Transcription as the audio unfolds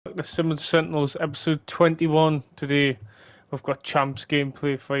The Simmons Sentinels episode 21 today. We've got champs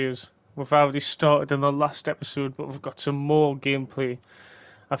gameplay for you. We've already started in the last episode, but we've got some more gameplay.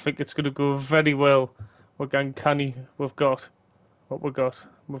 I think it's going to go very well. We're getting canny. We've got what we got.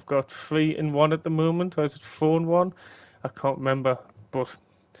 We've got 3-1 at the moment, or is it 4-1? I can't remember, but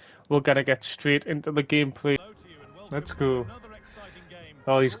we're going to get straight into the gameplay. Let's go.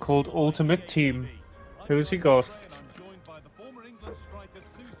 Oh, he's called Ultimate Team. Who has he got?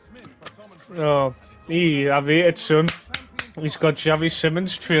 Oh, I've hated, son. He's got Xavi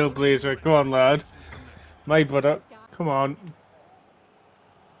Simmons, Trailblazer. Go on, lad. My brother. Come on.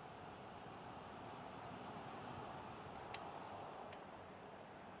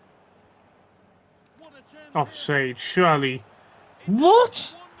 Offside, surely.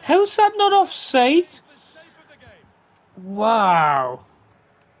 What? How's that not offside? Wow.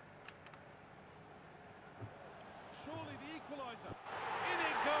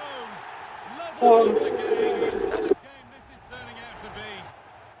 Oh. Game this is turning out to be.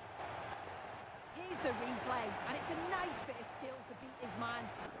 Here's the replay, and it's a nice bit of skill to beat his man.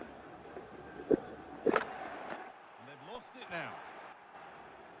 And they've lost it now.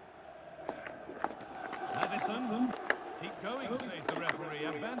 Madison, keep going, says the referee.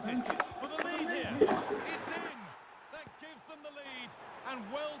 Advantage for the lead here. It's in. That gives them the lead, and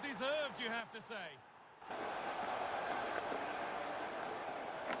well deserved, you have to say.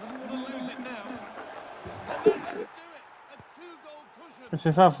 Doesn't want to lose it now. That should do it. A 2-goal cushion. As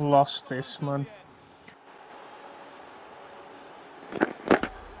if I've lost this, man.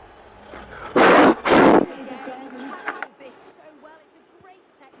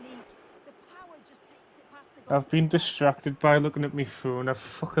 I've been distracted by looking at my phone. I've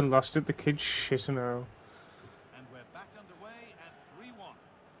fucking lost it. The kid's shitting out. And we're back underway at 3-1.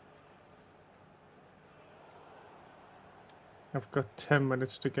 I've got 10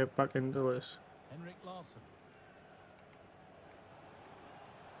 minutes to get back into this. Henrik Larsson.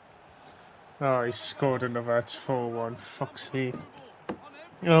 Oh, he scored another. It's 4-1. Fuck's sake.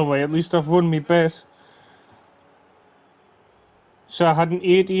 Oh wait, at least I've won me bet. So I had an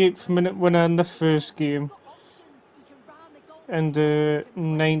 88th minute winner in the first game. And a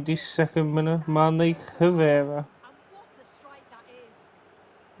 92nd minute, man like Herrera.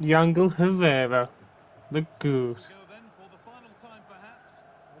 Yangel Herrera. The goat.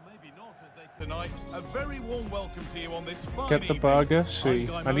 Tonight, a very warm welcome to you on this fine Get the bag FC.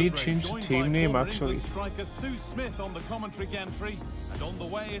 I need to change the team name actually. Striker Sue Smith on the commentary gantry, and on the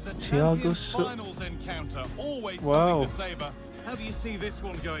way is a Thiago Champions Finals encounter. Always wow. something to savour. How do you see this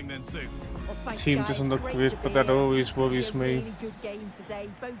one going then, Sue? Well, team doesn't look great, but that always worries me. Really good game today.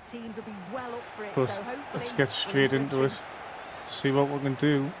 Both teams will be well up for it, But so let's get straight into it. See what we can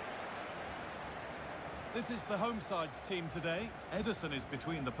do. This is the home side's team today. Ederson is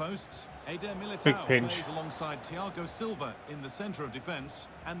between the posts. Eder Big Militao pinch. plays alongside Thiago Silva in the centre of defence,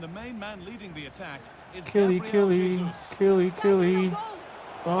 and the main man leading the attack is Killy, Gabriel killy, Jesus. killy, killy.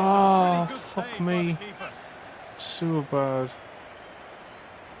 Oh, Pretty good fuck save by the me. keeper. So bad.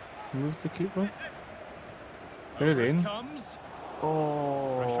 Move the keeper. Get it Over in. comes. Pressure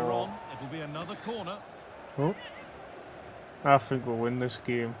Oh. on. It'll be another corner. Oh. I think we'll win this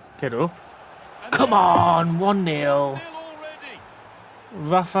game. Get up. And Come there it on, is. 1-0. 1-0 already.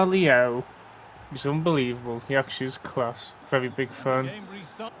 Rafa Leao. He's unbelievable. He actually is class. Very big fan. Game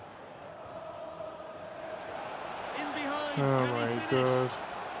restart. In behind. Oh Can he my finish? god.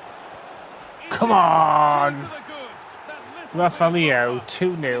 Is Come it? on! Two to the good. That little Rafa bit Leao,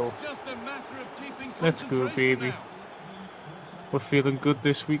 further. 2-0. It's just a matter of keeping Let's go, concentration baby. now. We're feeling good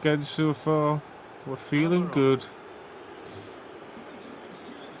this weekend so far. We're feeling Alvaro. good.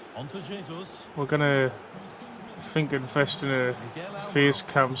 On to Jesus. We're gonna invest in a face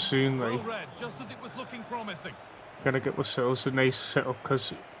cam soon, Well like. read, just as it was looking promising. Gonna get ourselves a nice setup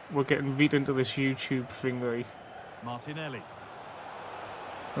because we're getting read into this YouTube thing, like. Martinelli.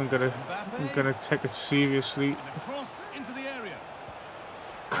 I'm gonna take it seriously. And a cross into the area.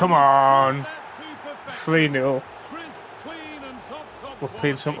 Come on! That to perfection. 3-0. Crisp, clean and top We're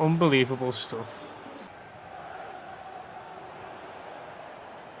playing some quality. unbelievable stuff.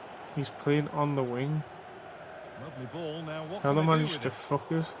 He's playing on the wing. Lovely ball. Now what How can they they do managed with to it?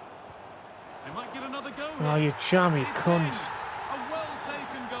 fuck us? They might get another go Oh, here. you jammy It's cunt. in. A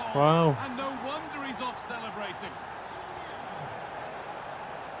well-taken goal. Wow. And no wonder he's off celebrating.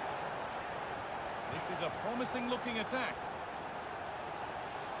 This is a promising-looking attack.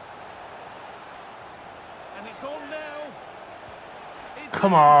 And it's on now. It's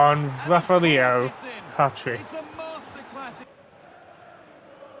Come in. on, And of Rafa course Leao. it's in. Hat-trick. It's a masterclass.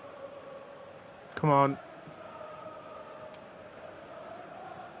 Come on.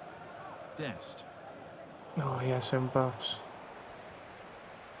 Dest. Oh yes, Mbappé.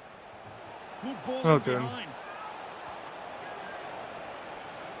 Good ball Well in done. behind.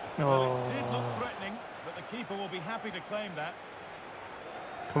 Well, it did look Oh, threatening, but the keeper will be happy to claim that.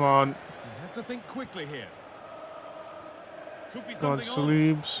 come on. You have to think quickly here. Could be Go on, something on.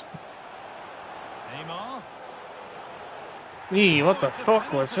 Salibs. Neymar. Eee, what Oh, the it's a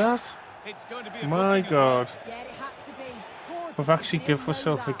fuck was penalty. that? It's going to be a My booking as well. god. Yeah, it had to be. Poor We've actually decision, given he'll know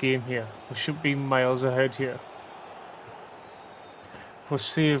ourselves a that. game here. We should be miles ahead here. If we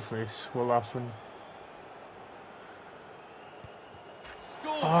save this, will happen.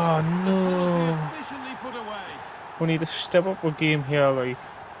 Scores. Oh The penalty no. efficiently put away. We need to step up our game here, like.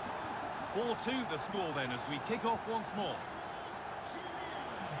 4-2 the score then as we kick off once more.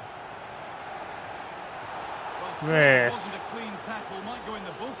 Well, certainly Yes. wasn't a clean tackle. Might go in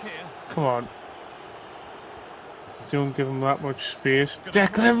the book here. Come on. Don't give him that much space.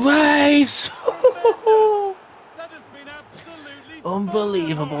 Declan Rice! Tremendous. That has been absolutely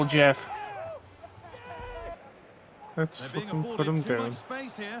Unbelievable, fabulous. Jeff. Let's They're being fucking put afforded him too down. much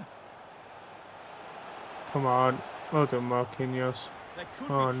space here. Come on. Well done, Marquinhos. There could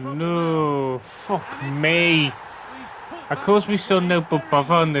be Oh trouble no. Fuck now. And it's me. there. He's put Of that course we still away know but very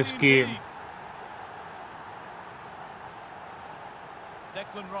bother on this nicely game. indeed.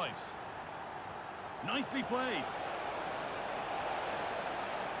 Declan Rice. Nicely played.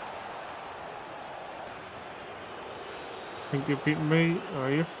 Think you beat me? Oh,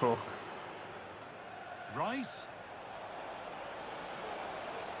 you fuck. Rice.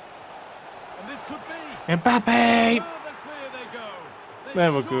 And this could be. Mbappe! Further clear they go. There's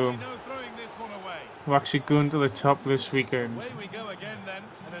There we surely go. no throwing this one away. We're actually going to the top this weekend. Away we go again then,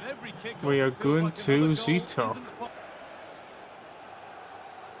 and at every kick We are going to the top. And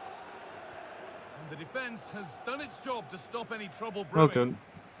the defence has done its job to stop any trouble brewing. Well done.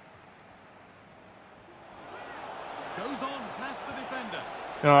 Goes on past the defender.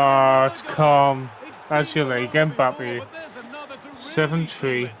 Oh, it's calm. It's As seen you the like, run before, Mbappe. but there's another to really 7-3.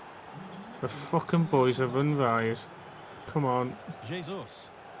 seal it. The fucking boys have run riot. Come on. Jesus.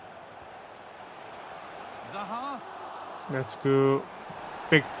 Zaha. Let's go.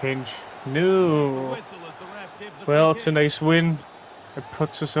 Big pinch. The No. whistle as the ref gives a Well, free it's a kick. nice win. It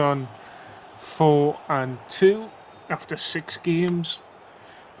puts us on 4-2 after 6 games.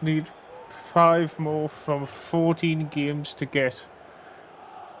 Need 5 more from 14 games to get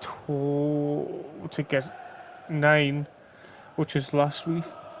 9, which is last week,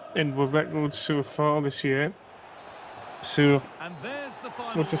 and we're records so far this year. So And there's the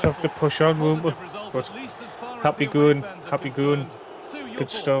final we'll just have to whistle. push on, won't we? Positive result, But at least as far as happy the away going, fans are happy going. concerned. Sue, your Good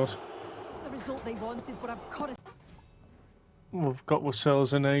thoughts? start. The result they wanted, but I've got to We've got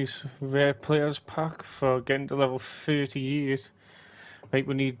ourselves a nice rare players pack for getting to level 38. Right,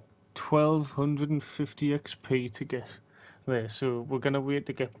 we need 1250 XP to get there, so we're gonna wait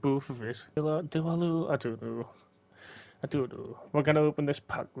to get both of it. I don't know. I don't know. We're gonna open this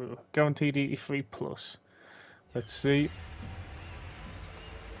pack though. Guaranteed 83 plus. Let's see.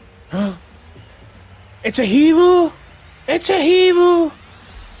 It's a hero! It's a hero!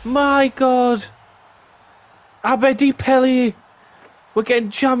 My god! Pele! We're getting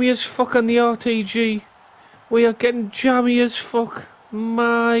jammy as fuck on the RTG. We are getting jammy as fuck.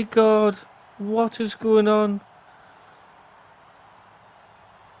 My god. What is going on?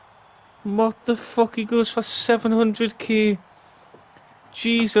 What the fuck? He goes for 700k.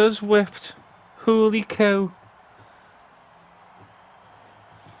 Jesus wept. Holy cow.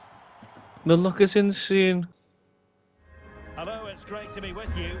 The luck is insane. Hello, it's great to be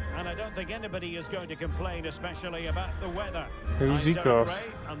with you, and I don't think anybody is going to complain, especially about the weather. Who's he I'm Derek got? Ray,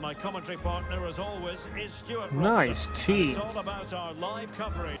 and my commentary partner, as always, is Stuart Nice Robson. team. And it's all about our live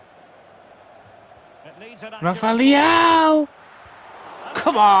coverage. It needs an accurate Rafael!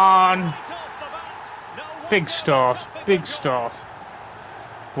 Come on! right off the bat. No Big wonder start. it's a big Big goal. start.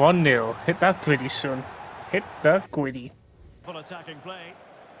 1-0. Hit that gritty, son. Hit that gritty. Full attacking play.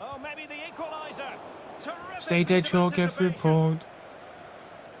 Oh, maybe the equaliser. Terrific Stay dead, piece of you'll get through anticipation. point.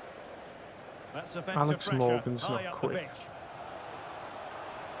 That's effective Alex pressure Morgan's high not up quick. the pitch.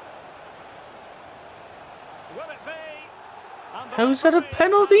 Will it be? And the How's that a referee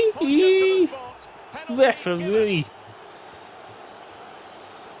penalty? has pointed to the Eee. spot. Penalty given. Referee.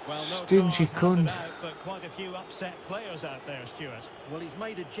 Well, no Stingy card handed cunt. out, but quite a few upset players out there, Stuart. Well, he's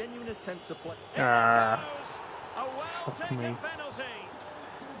made a genuine attempt to play. In it Ah, goes. A fuck well-taken me. penalty.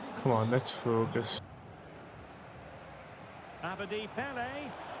 come on, let's focus. Abedi Pele.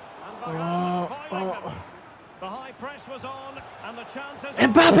 And Oh, Varane foiling oh. them. The high press was on, and the chances.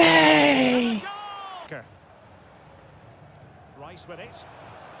 Mbappe! Rice with it.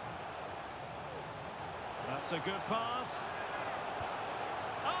 That's a good pass.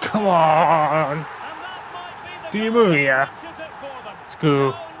 Come on! And that might be Di the goal that Maria. clinches it for them. Let's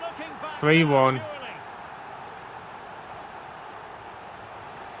go. No looking back 3-1. now, surely.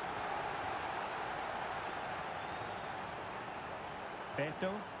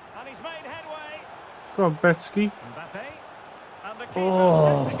 Beto. And he's made headway. Go on, Betsky. Mbappe. And the keeper's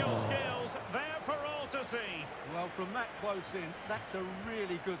Oh. technical skills there for all to see. Well, from that close in, that's a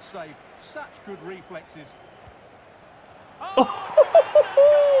really good save. Such good reflexes.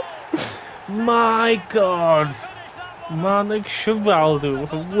 My God! Man, like Ronaldo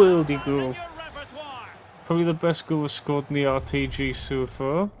with a worldy goal. Probably the best goal scored in the RTG so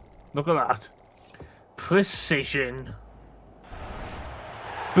far. Look at that. Precision.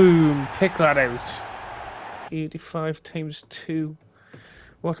 Boom, pick that out. 85 times 2.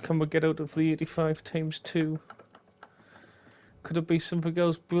 What can we get out of the 85 times 2? Could it be something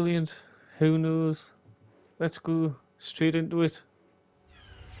else brilliant? Who knows? Let's go straight into it.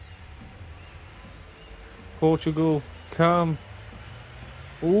 Portugal, calm.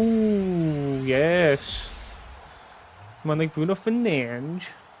 Ooh, yes. Man, like Bruno Fernandes.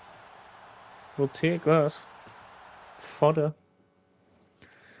 We'll take that. Fodder.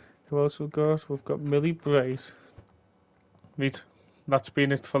 Who else we've got? We've got Millie Bright. Right, that's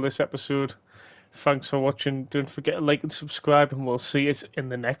been it for this episode. Thanks for watching. Don't forget to like and subscribe, and we'll see you in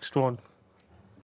the next one.